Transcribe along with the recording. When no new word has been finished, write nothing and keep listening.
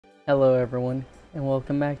Hello everyone, and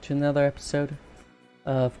welcome back to another episode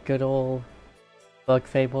of good old Bug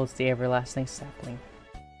Fables, the Everlasting Sapling.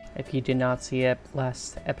 If you did not see it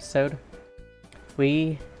last episode,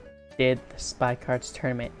 we did the Spy Cards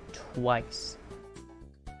tournament twice.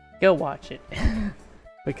 Go watch it,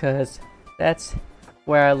 because that's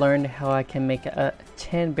where I learned how I can make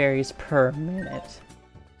 10 berries per minute.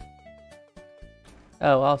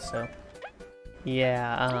 Oh, also,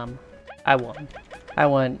 yeah, I won. I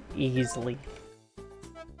won easily.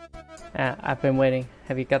 I've been waiting.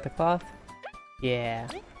 Have you got the cloth? Yeah,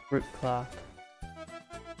 root cloth.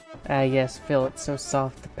 Yes, feel it so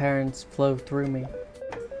soft the patterns flow through me.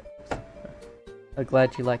 I'm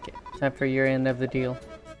glad you like it. Time for your end of the deal.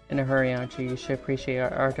 In a hurry, aren't you? You should appreciate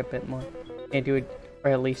our art a bit more. And do it,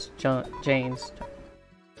 or at least Jane's.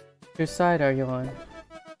 Whose side are you on?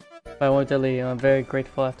 I won't delay you. I'm very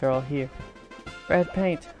grateful after all here. Red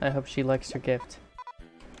paint. I hope she likes her gift.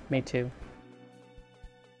 Me too.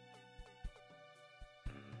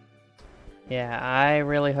 Yeah, I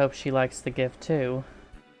really hope she likes the gift too.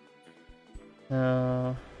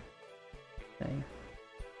 Okay.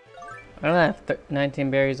 I don't have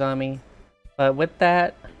 19 berries on me, but with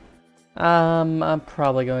that, I'm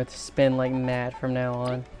probably going to spin like mad from now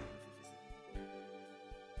on.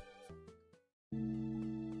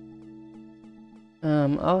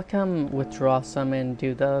 I'll come withdraw some and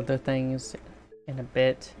do the other things in a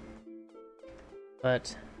bit.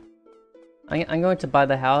 But I'm going to buy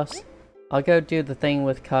the house. I'll go do the thing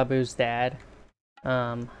with Kabu's dad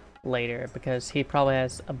later, because he probably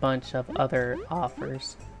has a bunch of other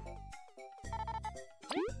offers.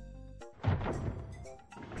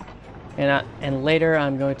 And later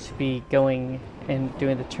I'm going to be going and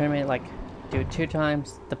doing the tournament, like do 2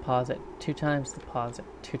 times deposit, 2 times deposit,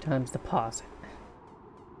 2 times deposit,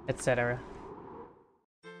 etc.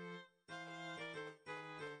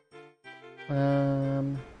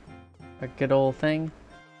 A good old thing.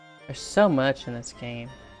 There's so much in this game.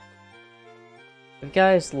 If you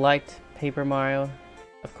guys liked Paper Mario,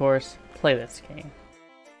 of course, play this game.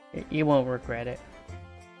 You won't regret it.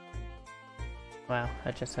 Wow,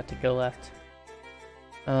 I just had to go left.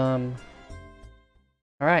 Alright.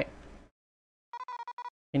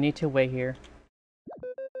 You need to wait here.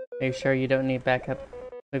 Are you sure you don't need backup?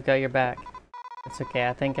 We've got your back. It's okay,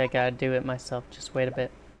 I think I gotta do it myself. Just wait a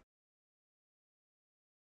bit.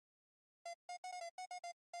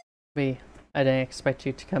 I didn't expect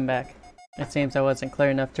you to come back. It seems I wasn't clear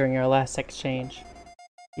enough during our last exchange.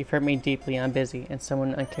 You've hurt me deeply. I'm busy, and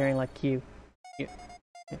someone uncaring like you.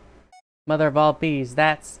 Mother of all bees,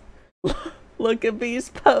 that's... Look at Bee's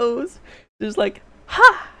pose! Just like,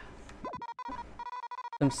 ha!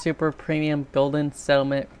 Some super premium golden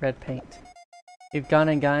settlement red paint. You've gone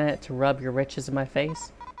and gotten it to rub your riches in my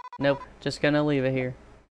face? Nope, just gonna leave it here.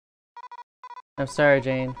 I'm sorry,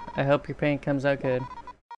 Jane. I hope your paint comes out good.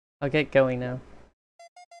 I'll get going now.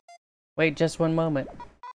 Wait just one moment.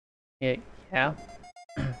 Yeah?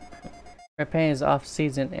 Red paint is off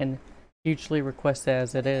season and hugely requested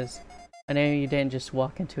as it is. I know you didn't just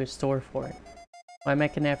walk into a store for it. Why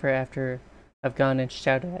make an effort after I've gone and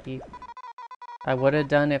shouted at you? I would have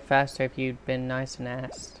done it faster if you'd been nice and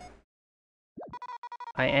asked.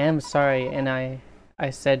 I am sorry, and I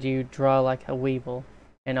said you draw like a weevil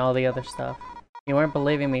and all the other stuff. You weren't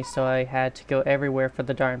believing me, so I had to go everywhere for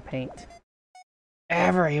the darn paint.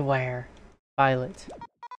 Everywhere! Violet.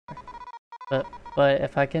 But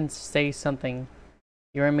if I can say something,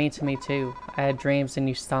 you were mean to me too. I had dreams and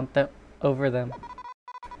you stomped over them.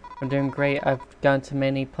 I'm doing great. I've gone to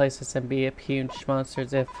many places and beat up huge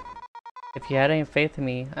monsters. If you had any faith in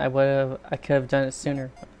me, I could have done it sooner.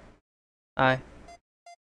 I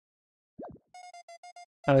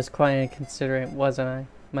was quite inconsiderate, wasn't I,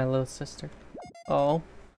 my little sister? Oh.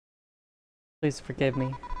 Please forgive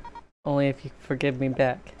me. Only if you forgive me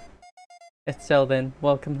back. If so, then,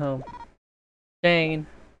 welcome home. Jane!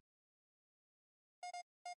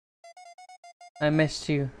 I missed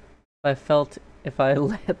you. I felt if I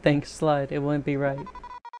let things slide, it wouldn't be right.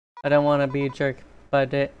 I don't want to be a jerk,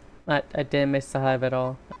 but I didn't miss the hive at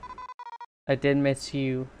all. I did miss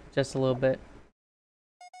you just a little bit.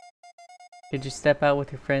 Could you step out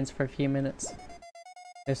with your friends for a few minutes?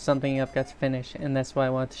 There's something I've got to finish, and that's why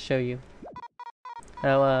I wanted to show you.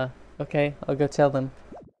 Oh, okay, I'll go tell them.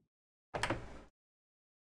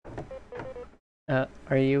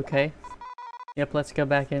 Are you okay? Yep, let's go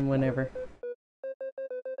back in whenever.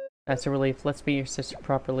 That's a relief. Let's meet your sister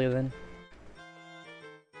properly then.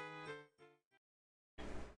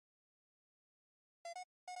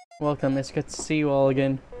 Welcome, it's good to see you all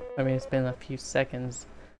again. I mean, it's been a few seconds.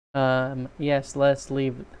 Yes, let's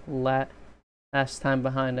leave Last time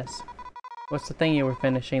behind us. What's the thing you were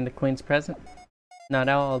finishing? The Queen's present? Not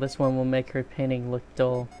at all. This one will make her painting look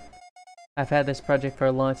dull. I've had this project for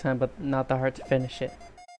a long time, but not the heart to finish it.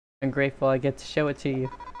 I'm grateful I get to show it to you.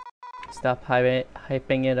 Stop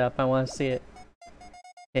hyping it up. I want to see it.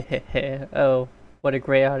 Hehehe. Oh, what a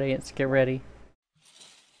great audience. Get ready.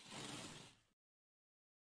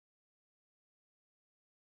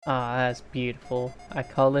 Ah, that's beautiful. I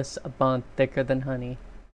call this a bond thicker than honey.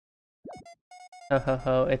 Ho ho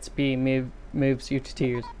ho, its bee moves you to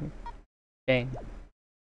tears. Dang.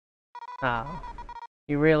 Ah.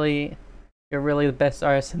 You're really the best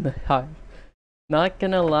artist in the heart. Not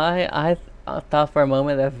gonna lie, I thought for a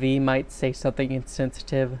moment that V might say something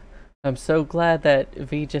insensitive. I'm so glad that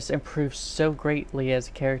V just improved so greatly as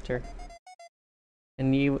a character.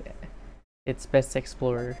 And you, its best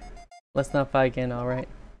explorer. Let's not fight again, alright?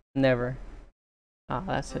 Never. Ah,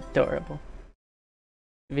 that's adorable.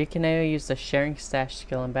 V can now use the sharing stash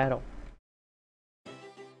skill in battle.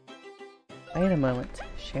 Wait a moment.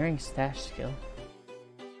 Sharing stash skill.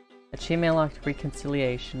 Achievement unlocked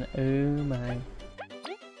reconciliation. Oh my.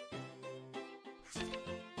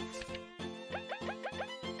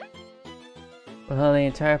 Well, the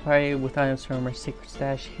entire party with items from our secret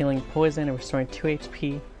stash, healing poison and restoring 2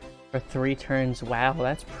 HP for 3 turns. Wow,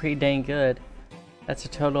 that's pretty dang good. That's a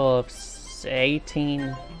total of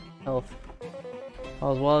 18 health.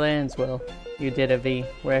 All's well that ends well. You did it, V.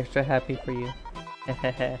 We're extra happy for you.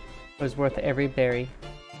 Hehehe. It was worth every berry.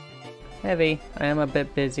 Heavy, I am a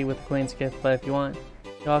bit busy with the Queen's gift, but if you want,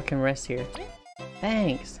 y'all can rest here.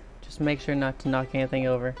 Thanks! Just make sure not to knock anything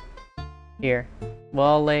over. Here. We'll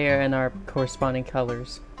all layer in our corresponding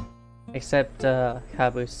colors. Except,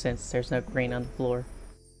 Kabu, since there's no green on the floor.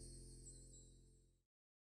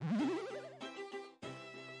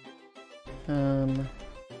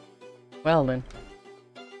 Well then.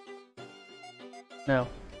 No.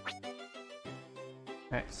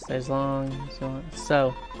 Alright, so as long as you want.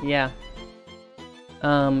 So, yeah.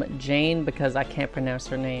 Jaune, because I can't pronounce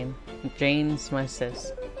her name. Jaune's my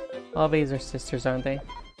sis. All these are sisters, aren't they?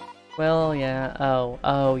 Well, yeah.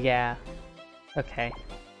 Oh, yeah. Okay.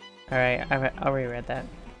 Alright, I already read that.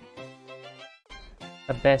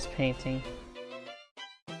 The best painting.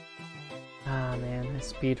 Ah, man,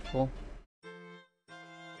 that's beautiful.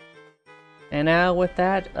 And now with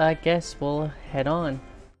that, I guess we'll head on.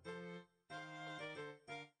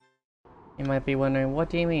 You might be wondering, what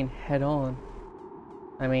do you mean, head on?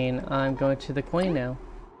 I mean, I'm going to the Queen now.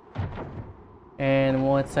 And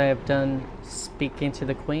once I have done speaking to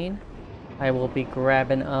the Queen, I will be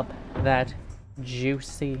grabbing up that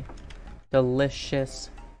juicy, delicious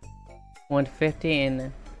 150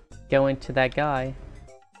 and going to that guy.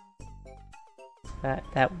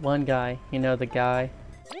 That one guy, you know, the guy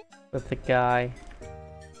with the guy.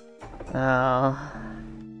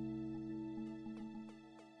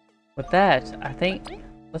 With that, I think,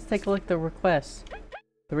 let's take a look at the requests.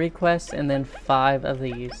 3 quests and then 5 of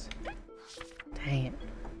these. Dang it.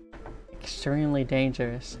 Extremely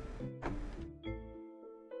dangerous.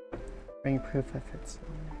 Bring proof of its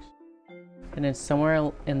knowledge. And then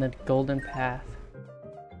somewhere in the golden path.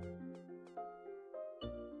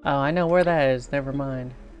 Oh, I know where that is, never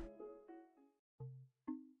mind.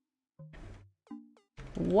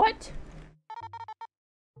 What?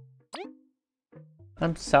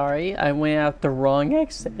 I'm sorry, I went out the wrong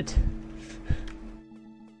exit.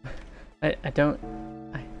 I don't...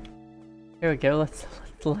 Here we go,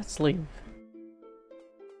 let's leave.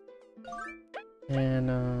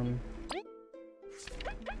 And,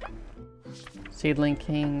 Seedling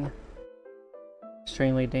King.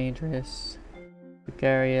 Extremely dangerous.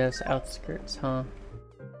 Bulgaria's outskirts, huh?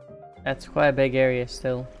 That's quite a big area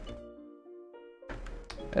still.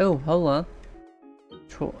 Oh, hold on.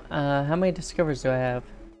 How many discoveries do I have?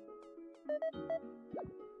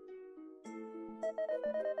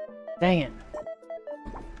 Dang it.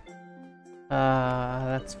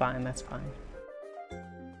 That's fine, that's fine.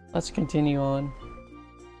 Let's continue on.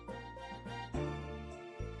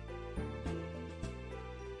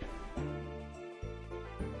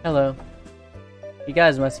 Hello. You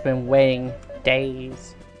guys must have been waiting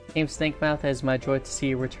days. Team Stinkmouth, it is my joy to see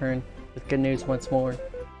you return with good news once more.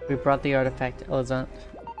 We brought the artifact, Elizant.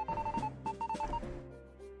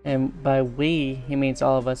 And by we, he means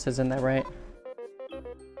all of us, isn't that right?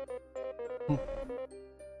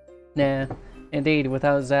 Nah, indeed,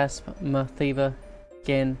 without Zasp, Mathiva,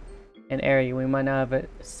 Gin, and Ari, we might not have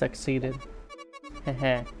succeeded.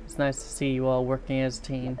 Heh, it's nice to see you all working as a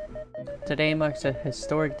team. Today marks a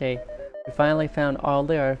historic day. We finally found all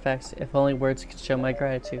the artifacts, if only words could show my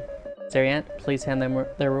gratitude. Zariant, please hand them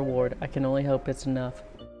their reward. I can only hope it's enough.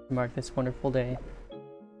 to mark this wonderful day.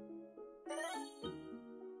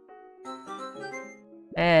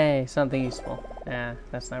 Hey, something useful. Nah,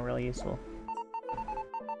 that's not really useful.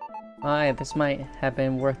 Aye, this might have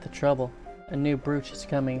been worth the trouble. A new brooch is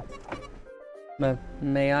coming.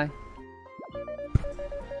 May I?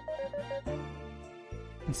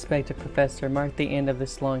 Inspector Professor, mark the end of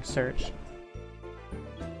this long search.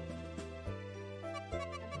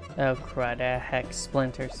 Oh crud, heck,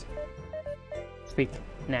 splinters. Speak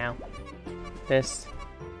now. This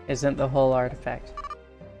isn't the whole artifact.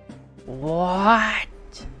 What?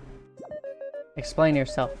 Explain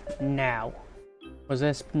yourself, now. Was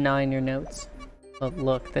this not in your notes? But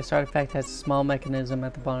look, this artifact has a small mechanism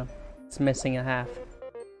at the bottom. It's missing a half.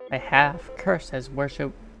 A half? Curse says, where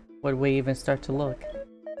would we even start to look?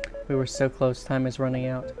 We were so close, time is running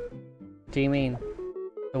out. What do you mean?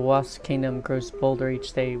 The Wasp Kingdom grows bolder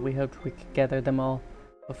each day. We hoped we could gather them all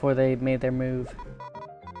before they made their move.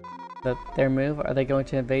 Their move? Are they going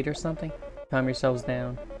to invade or something? Calm yourselves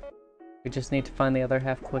down. We just need to find the other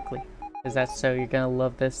half quickly. Is that so? You're gonna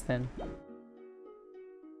love this then.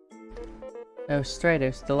 Oh,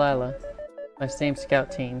 Stratos, Delilah. My same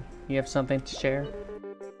scout team. You have something to share?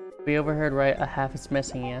 We overheard right, a half is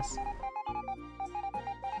missing, yes?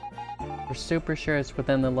 We're super sure it's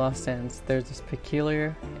within the Lost Sands. There's this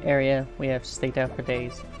peculiar area we have staked out for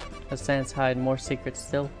days. The sands hide more secrets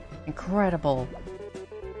still. Incredible!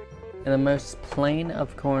 In the most plain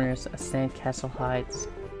of corners, a sandcastle hides.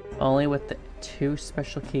 Only with the 2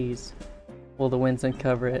 special keys will the winds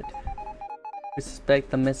uncover it. We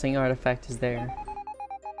suspect the missing artifact is there.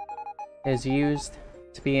 It used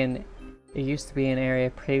to be an area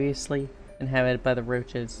previously inhabited by the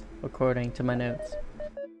roaches, according to my notes.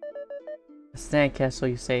 A sandcastle,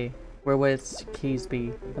 you say? Where would its keys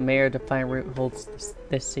be? The mayor of Defiant Root holds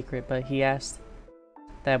this secret, but he asked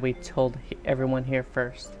that we told everyone here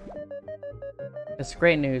first. It's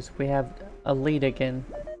great news. We have a lead again.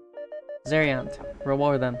 Zariant,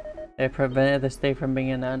 reward them. They prevented this day from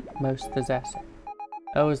being an utmost disaster.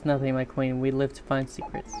 Oh, it's nothing, my queen. We live to find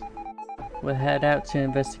secrets. We'll head out to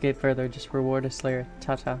investigate further. Just reward a slayer.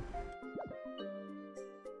 Ta-ta.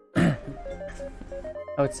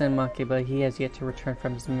 I would send Monkey, but he has yet to return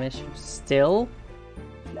from his mission. Still?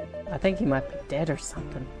 I think he might be dead or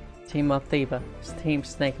something. Team Althiva. Team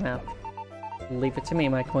Snake Mouth. Leave it to me,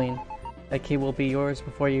 my queen. That key will be yours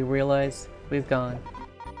before you realize we've gone.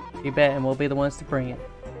 You bet, and we'll be the ones to bring it.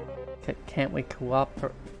 Can't we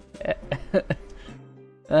cooperate?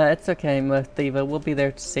 It's okay, Althiva. We'll be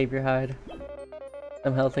there to save your hide.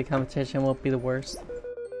 Some healthy competition won't be the worst.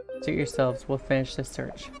 Suit yourselves. We'll finish this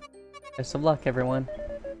search. Best of luck, everyone.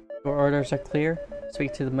 Your orders are clear.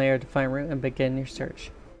 Speak to the mayor of Defiant Root and begin your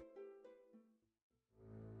search.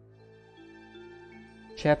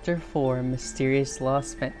 Chapter 4, Mysterious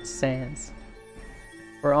Lost Sands.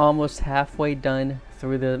 We're almost halfway done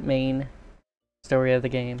through the main story of the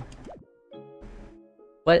game.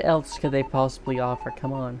 What else could they possibly offer?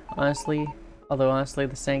 Come on. Honestly,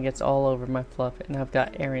 the sand gets all over my fluff and I've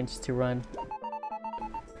got errands to run.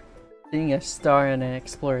 Being a star and an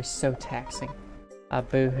explorer is so taxing.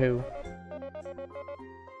 Boo-hoo.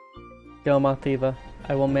 Go, Althiva.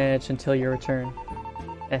 I will manage until your return.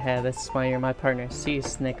 Haha, this is why you're my partner. See you,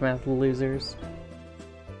 snake-mouthed losers.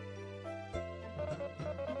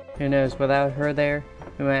 Who knows, without her there,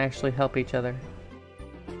 we might actually help each other.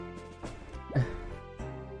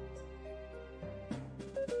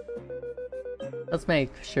 Let's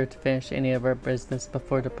make sure to finish any of our business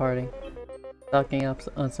before departing. Stocking up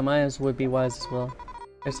on some items would be wise as well.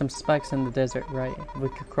 There's some spikes in the desert, right? If we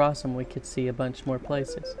could cross them, we could see a bunch more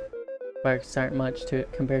places. Sparks aren't much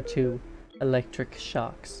compared to electric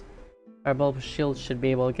shocks. Our bulb shield should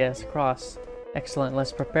be able to get us across. Excellent,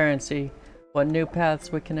 let's prepare and see what new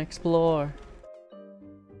paths we can explore.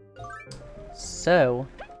 So,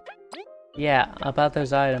 yeah, about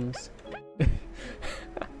those items.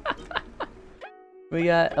 We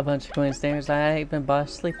got a bunch of coin stairs. I even bought a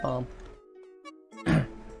sleep bomb.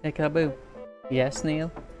 Hey, Kaboo. Yes, Neil?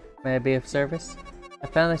 May I be of service? I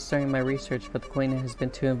found this during my research, but the queen has been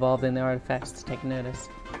too involved in the artifacts to take notice.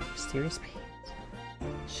 Mysterious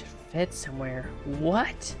beans. Should fit somewhere.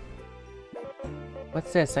 What?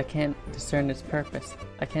 What's this? I can't discern its purpose.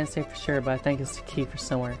 I can't say for sure, but I think it's the key for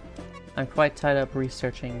somewhere. I'm quite tied up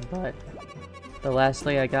researching, but the last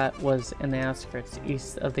lead I got was in the outskirts,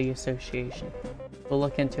 east of the association. We'll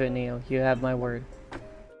look into it, Neil. You have my word.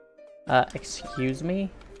 Excuse me?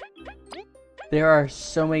 There are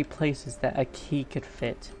so many places that a key could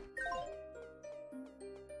fit.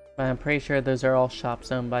 But I'm pretty sure those are all shops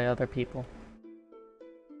owned by other people.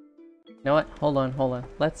 You know what? Hold on.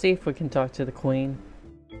 Let's see if we can talk to the queen.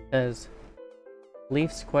 Because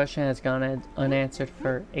Leaf's question has gone unanswered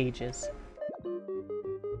for ages.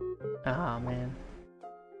 Ah, man.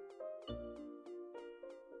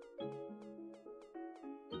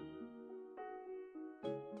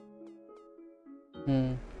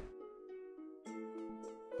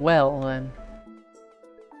 Well, then.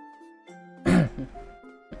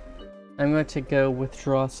 I'm going to go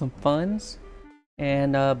withdraw some funds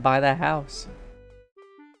and buy that house.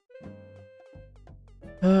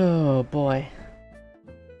 Oh boy.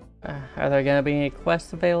 Are there gonna be any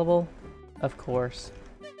quests available? Of course.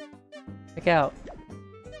 Check out.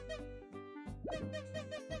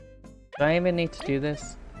 Do I even need to do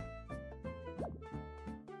this?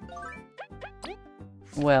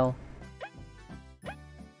 Well.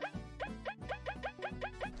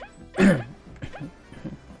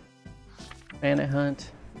 Bandit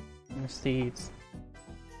hunt. Steeds.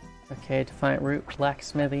 Okay, Defiant Root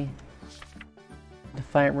Blacksmithy.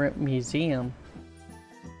 Defiant Root Museum.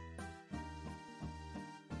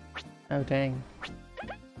 Oh dang.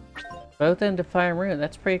 Both in Defiant Root,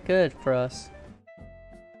 that's pretty good for us.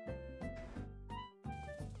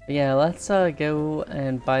 But yeah, let's go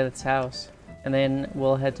and buy this house. And then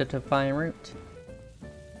we'll head to Defiant Root.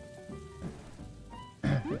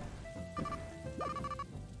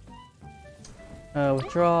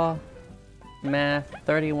 Withdraw. Math,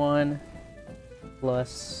 31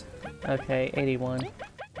 plus, okay, 81.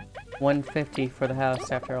 150 for the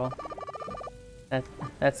house after all.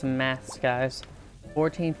 That's maths, guys.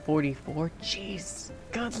 1444, jeez,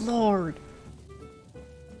 good lord.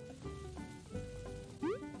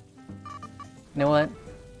 You know what?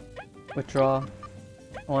 Withdraw.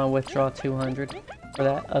 I want to withdraw 200 for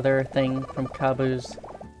that other thing from Kabu's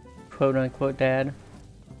quote-unquote dad.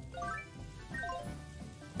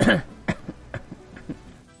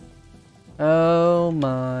 Oh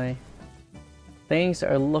my. Things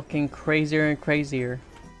are looking crazier and crazier.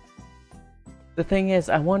 The thing is,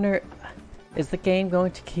 I wonder, is the game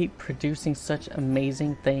going to keep producing such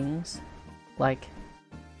amazing things? Like,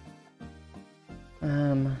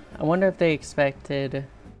 I wonder if they expected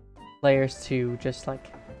players to just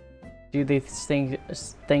like do these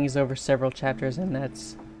things over several chapters, and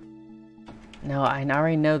that's... No, I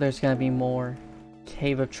already know there's gonna be more.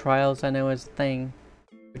 Cave of Trials I know is a thing,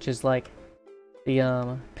 which is like the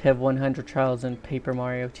PIV 100 trials in Paper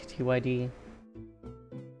Mario TTYD.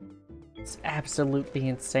 It's absolutely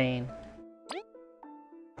insane.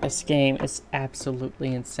 This game is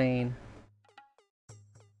absolutely insane.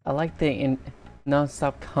 I like the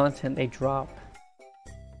non-stop content they drop.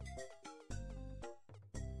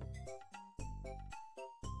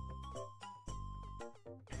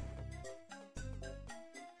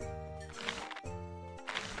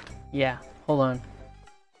 Yeah, hold on.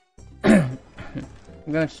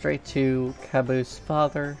 I'm going straight to Kabu's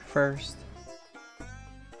father first.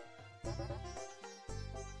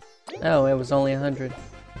 Oh, it was only 100.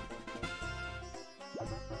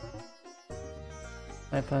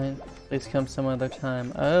 I fine. Please come some other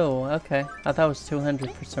time. Oh, okay. I thought it was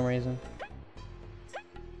 200 for some reason.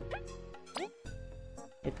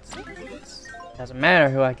 It doesn't matter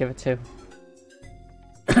who I give it to.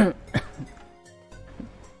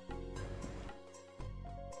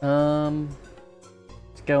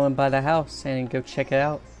 Let's go and buy the house and go check it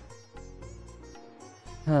out.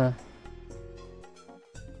 Huh.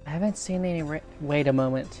 I haven't seen any wait a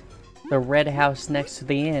moment. The red house next to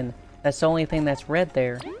the inn. That's the only thing that's red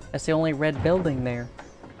there. That's the only red building there.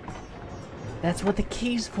 That's what the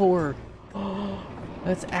key's for. Oh,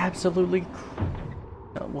 that's absolutely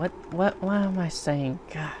what am I saying?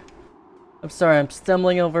 God. I'm sorry, I'm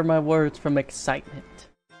stumbling over my words from excitement.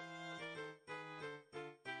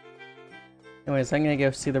 Anyways, I'm gonna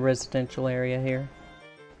go see the residential area here.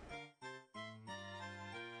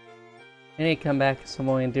 I need to come back so I'm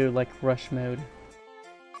going to do like rush mode.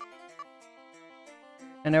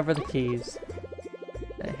 And over the keys.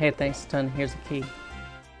 Hey, thanks a ton. Here's the key.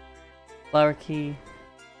 Flower key.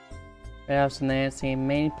 Red House in Nancy.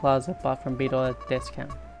 Main Plaza bought from Beetle at a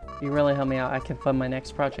discount. If you really help me out, I can fund my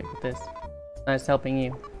next project with this. Nice helping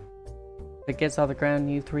you. If it gets off the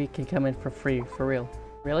ground, you three can come in for free. For real.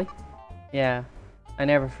 Really? Yeah. I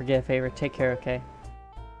never forget, favorite. Take care, okay?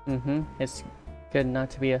 It's good not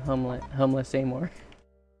to be a homeless anymore.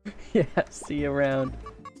 Yeah, see you around.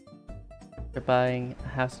 They're buying a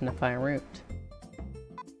house in Defiant Root.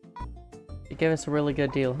 You gave us a really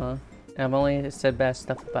good deal, huh? And I've only said bad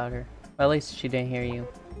stuff about her. Well, at least she didn't hear you.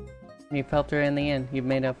 And you've helped her in the end. You've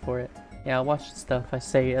made up for it. Yeah, I'll watch the stuff I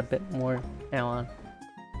say a bit more now on.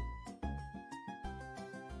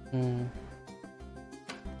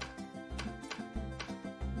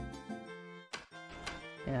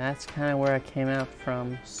 Yeah, that's kind of where I came out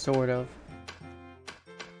from, sort of.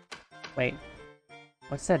 Wait,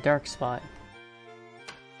 what's that dark spot?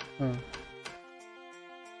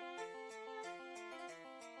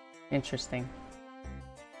 Interesting.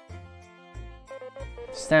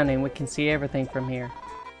 Astounding, we can see everything from here.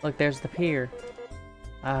 Look, there's the pier.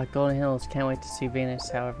 Golden Hills, can't wait to see Venus,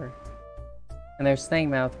 however. And there's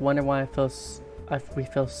Thingmouth, wonder why we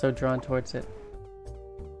feel so drawn towards it.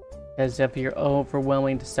 Because of your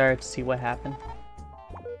overwhelming desire to see what happened.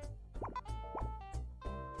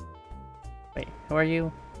 Wait, who are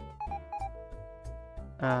you?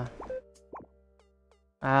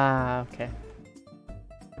 Okay.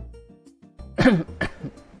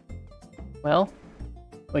 Well,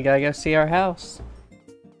 we gotta go see our house.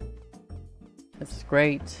 This is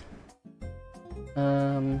great.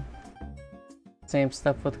 Same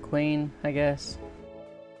stuff with Queen, I guess.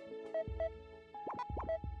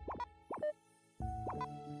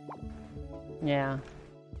 Yeah.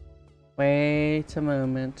 Wait a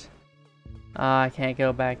moment. I can't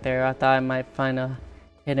go back there. I thought I might find a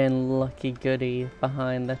hidden lucky goodie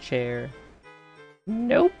behind the chair.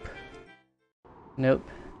 Nope. Nope.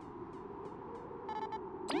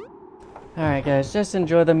 Alright guys, just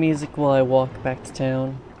enjoy the music while I walk back to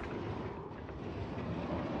town.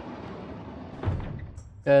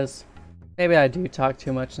 Because maybe I do talk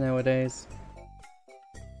too much nowadays.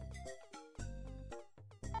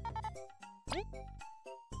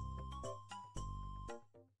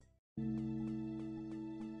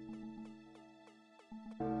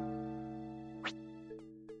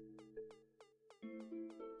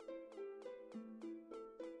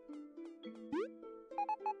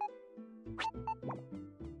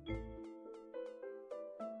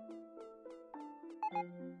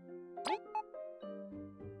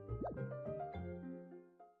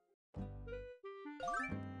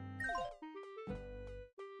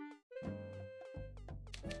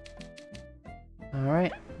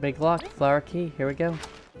 Alright, big lock, flower key, here we go.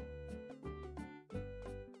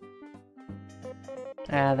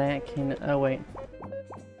 That can, oh wait.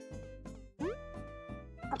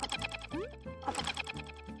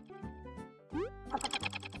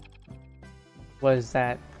 What is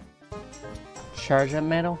that? Charge up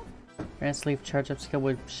medal? Grants leaf charge up skill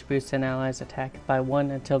would boost an ally's attack by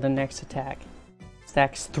 1 until the next attack.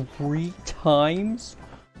 Stacks 3 times?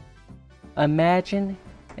 Imagine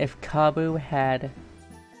if Kabu had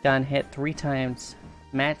gotten hit 3 times,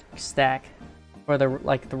 max stack for the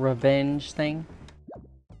the revenge thing.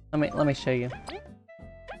 Let me show you.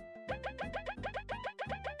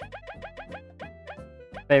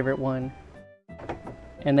 Favorite one.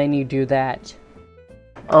 And then you do that.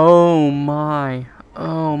 Oh my.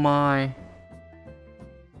 Oh my.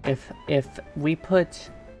 If we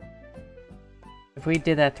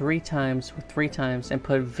did that 3 times with 3 times and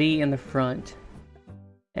put V in the front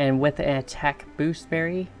and with an attack boost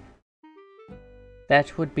berry,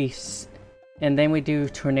 that would be, and then we do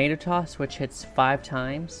tornado toss, which hits 5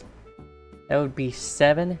 times. That would be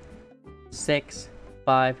 7, 6,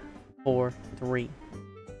 5, 4, 3.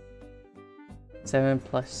 7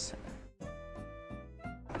 plus.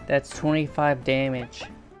 That's 25 damage.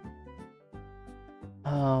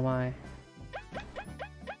 Oh my.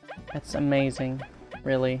 That's amazing,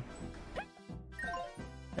 really.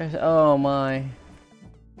 Oh my.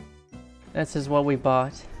 This is what we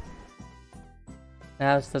bought. The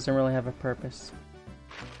house doesn't really have a purpose.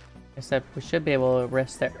 Except we should be able to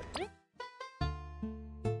rest there.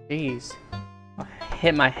 Jeez. I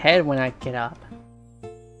hit my head when I get up.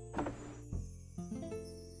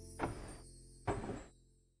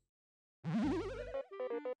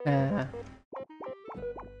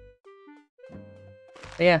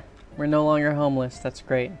 Yeah, we're no longer homeless. That's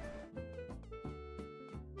great.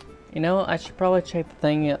 You know, I should probably check the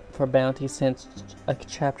thing for bounty since a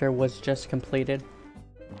chapter was just completed.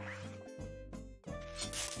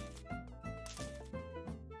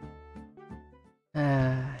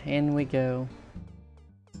 In we go.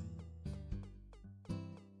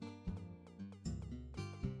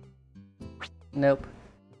 Nope.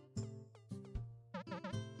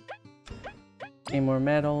 Any more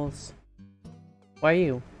medals? Why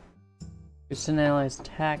you? Boosts an ally's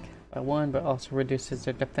attack by 1, but also reduces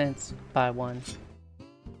their defense by 1.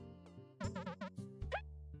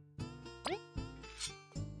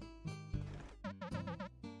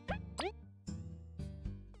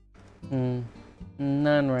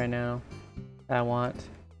 None right now. I want.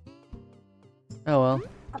 Oh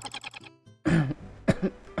well.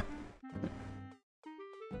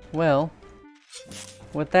 Well,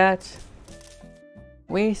 with that,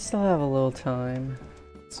 we still have a little time,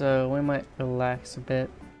 so we might relax a bit.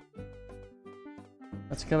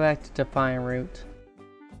 let's go back to Defiant Root.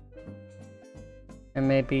 And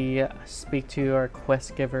maybe speak to our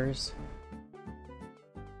quest givers.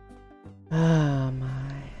 Oh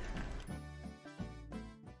my.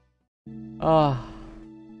 Oh.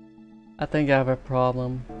 I think I have a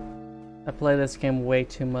problem. I play this game way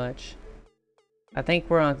too much. I think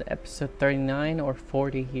we're on episode 39 or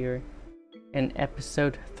 40 here. And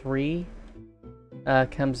episode 3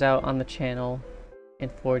 comes out on the channel in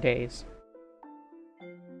 4 days.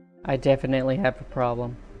 I definitely have a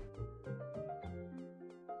problem.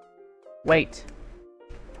 Wait.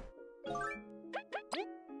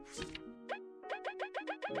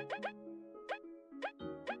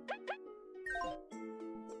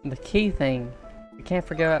 The key thing. You can't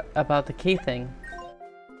forget about the key thing.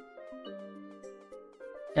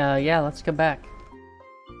 Yeah, let's go back.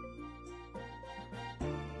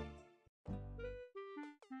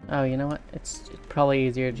 Oh, you know what? It's probably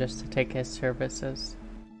easier just to take his services.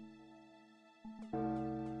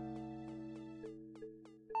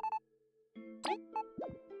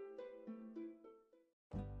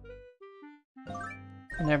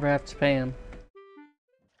 I never have to pay him.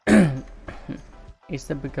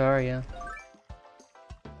 East of Bulgaria.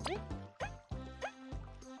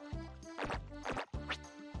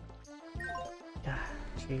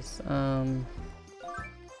 Jeez,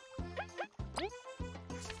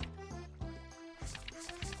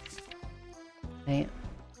 Hey,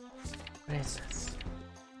 what is this?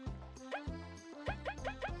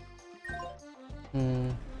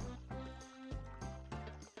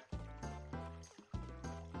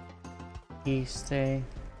 East,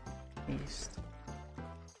 East.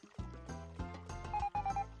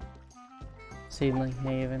 Sapling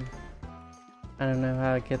Haven. I don't know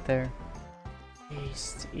how to get there.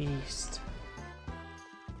 East, East.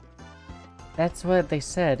 That's what they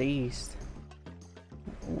said, East.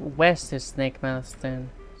 West is Snake Mountain.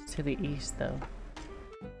 It's to the east, though.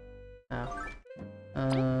 Oh.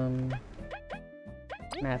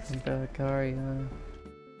 Map in Bulgaria.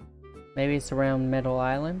 Maybe it's around Metal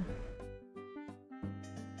Island?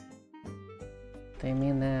 They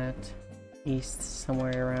mean that. East,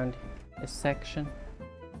 somewhere around this section.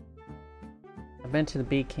 I've been to the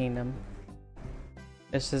Bee Kingdom.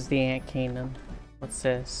 This is the Ant Kingdom. What's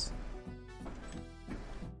this?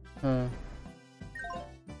 Huh.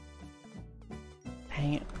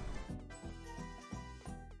 Dang it.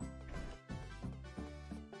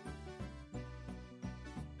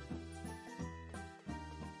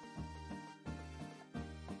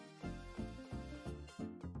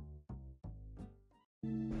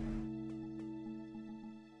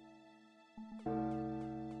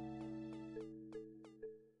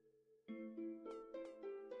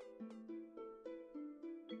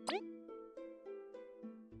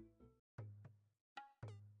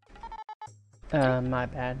 My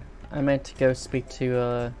bad. I meant to go speak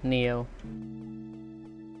to, Neo.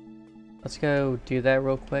 Let's go do that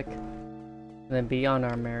real quick, and then be on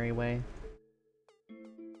our merry way.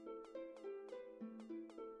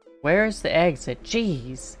 Where's the exit?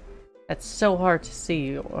 Jeez! That's so hard to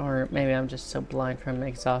see, or maybe I'm just so blind from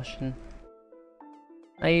exhaustion.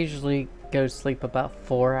 I usually go to sleep about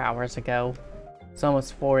 4 hours ago. It's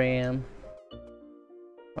almost 4 AM.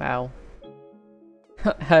 Wow.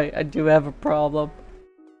 I do have a problem.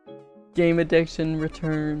 Game addiction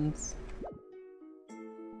returns.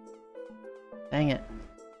 Dang it.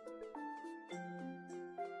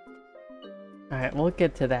 Alright, we'll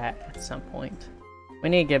get to that at some point. We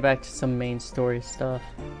need to get back to some main story stuff.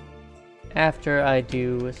 After I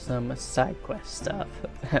do some side quest stuff.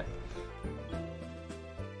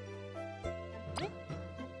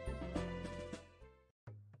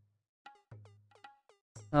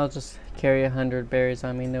 I'll just carry 100 berries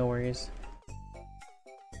on me, no worries.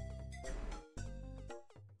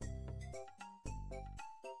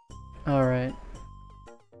 Alright.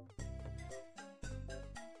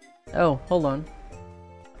 Oh, hold on. You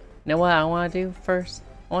know what I want to do first?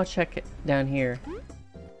 I want to check it down here.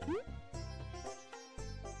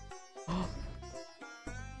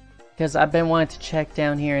 Because I've been wanting to check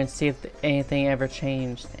down here and see if anything ever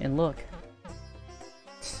changed. And look.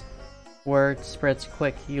 Word spreads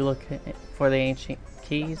quick. You look for the ancient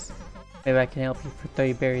keys. Maybe I can help you for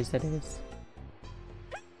 30 berries, that is.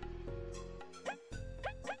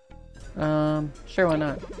 Sure, why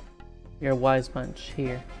not? You're a wise bunch.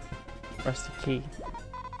 Here. Rusty key.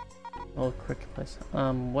 Old crooked place.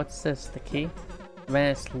 What's this? The key?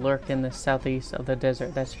 Venice lurk in the southeast of the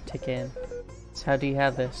desert. That's your ticket in. So how do you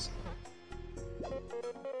have this?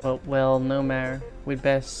 Well, no matter. We'd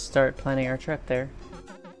best start planning our trip there.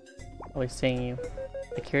 Always seeing you.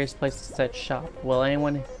 A curious place to set shop. Well,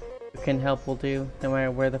 anyone who can help will do, no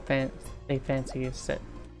matter where they fancy you sit.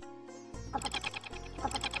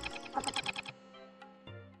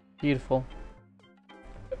 Beautiful.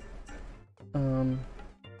 Hey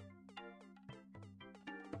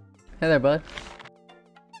there, bud.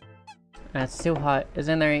 It's too hot.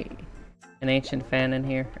 Isn't there an ancient fan in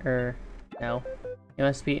here? No. It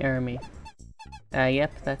must be Ermi.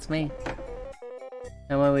 Yep, that's me.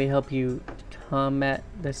 How may we help you combat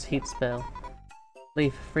this heat spell?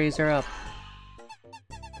 Leaf, freeze her up.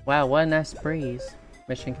 Wow, what a nice breeze.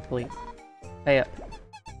 Mission complete. Hey up.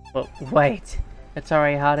 Oh, wait. It's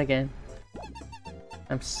already hot again.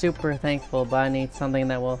 I'm super thankful, but I need something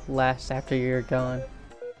that will last after you're gone.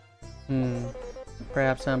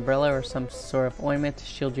 Perhaps an umbrella or some sort of ointment to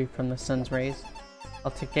shield you from the sun's rays?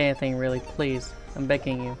 I'll take anything really, please. I'm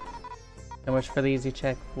begging you. So much for the easy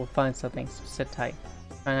check. We'll find something, so sit tight.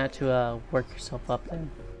 Try not to work yourself up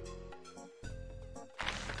then.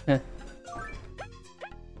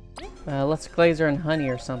 Let's glaze her in honey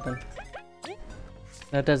or something.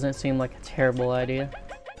 That doesn't seem like a terrible idea.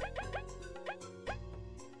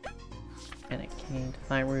 And it came to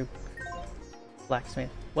find Rube. Blacksmith.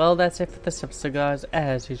 Well, that's it for this episode, guys.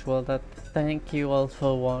 As usual, thank you all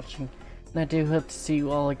for watching. And I do hope to see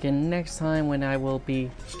you all again next time when I will be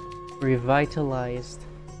revitalized.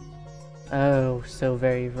 Oh, so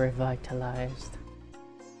very revitalized.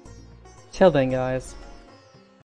 Till then, guys.